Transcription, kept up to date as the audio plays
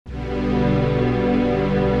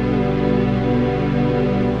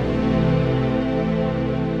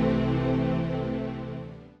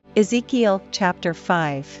Ezekiel chapter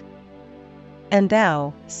 5. And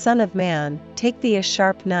thou, son of man, take thee a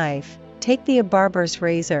sharp knife, take thee a barber's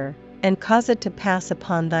razor, and cause it to pass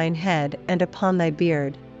upon thine head and upon thy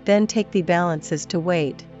beard, then take thee balances to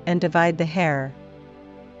weight, and divide the hair.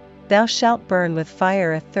 Thou shalt burn with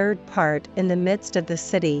fire a third part in the midst of the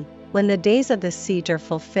city, when the days of the siege are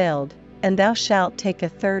fulfilled, and thou shalt take a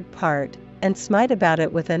third part, and smite about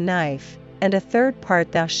it with a knife, and a third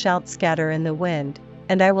part thou shalt scatter in the wind,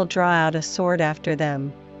 and I will draw out a sword after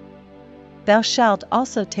them. Thou shalt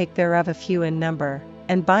also take thereof a few in number,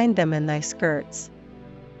 and bind them in thy skirts.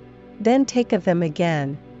 Then take of them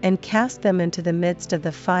again, and cast them into the midst of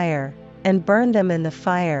the fire, and burn them in the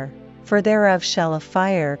fire, for thereof shall a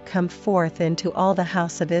fire come forth into all the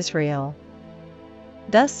house of Israel.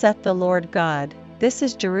 Thus saith the Lord God, This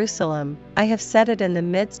is Jerusalem, I have set it in the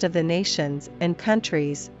midst of the nations and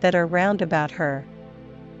countries that are round about her.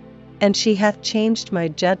 And she hath changed my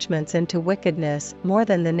judgments into wickedness more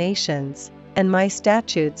than the nations, and my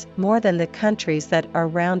statutes more than the countries that are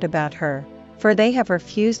round about her. For they have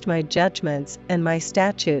refused my judgments and my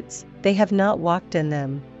statutes, they have not walked in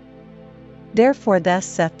them. Therefore thus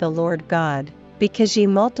saith the Lord God, Because ye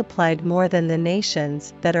multiplied more than the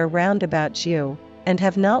nations that are round about you, and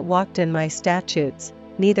have not walked in my statutes,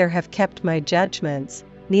 neither have kept my judgments,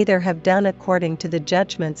 neither have done according to the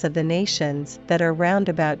judgments of the nations that are round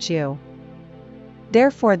about you.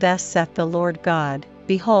 Therefore thus saith the Lord God,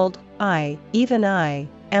 Behold, I, even I,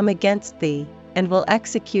 am against thee, and will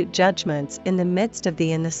execute judgments in the midst of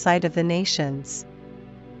thee in the sight of the nations.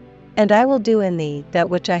 And I will do in thee that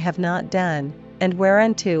which I have not done, and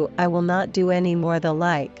whereunto I will not do any more the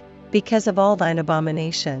like, because of all thine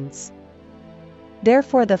abominations.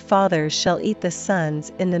 Therefore the fathers shall eat the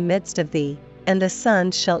sons in the midst of thee, and the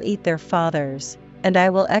sons shall eat their fathers, and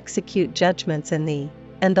I will execute judgments in thee,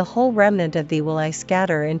 and the whole remnant of thee will I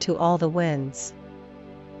scatter into all the winds.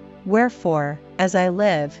 Wherefore, as I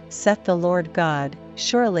live, saith the Lord God,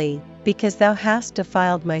 surely, because thou hast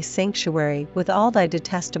defiled my sanctuary with all thy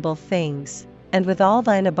detestable things, and with all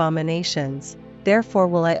thine abominations, therefore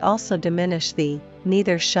will I also diminish thee,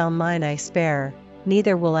 neither shall mine eye spare,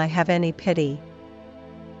 neither will I have any pity.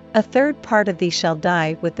 A third part of thee shall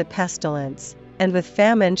die with the pestilence, and with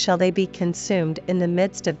famine shall they be consumed in the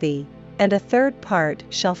midst of thee, and a third part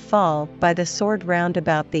shall fall by the sword round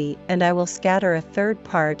about thee, and I will scatter a third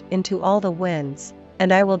part into all the winds,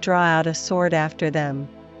 and I will draw out a sword after them.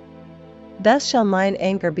 Thus shall mine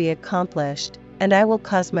anger be accomplished, and I will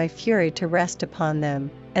cause my fury to rest upon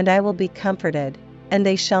them, and I will be comforted, and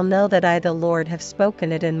they shall know that I the Lord have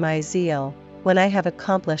spoken it in my zeal, when I have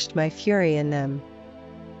accomplished my fury in them.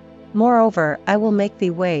 Moreover, I will make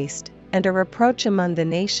thee waste, and a reproach among the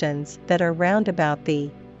nations that are round about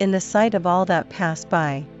thee, in the sight of all that pass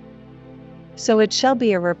by. So it shall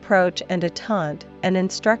be a reproach and a taunt, an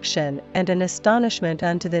instruction and an astonishment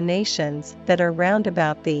unto the nations that are round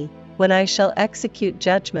about thee, when I shall execute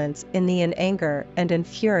judgments in thee in anger and in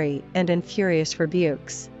fury and in furious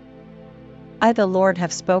rebukes. I the Lord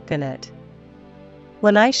have spoken it.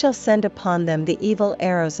 When I shall send upon them the evil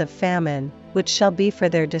arrows of famine, which shall be for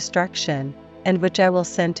their destruction, and which I will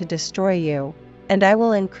send to destroy you, and I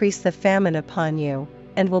will increase the famine upon you,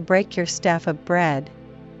 and will break your staff of bread.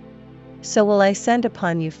 So will I send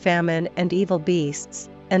upon you famine and evil beasts,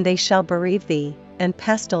 and they shall bereave thee, and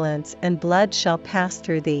pestilence and blood shall pass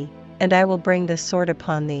through thee, and I will bring the sword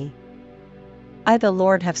upon thee. I the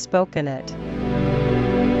Lord have spoken it.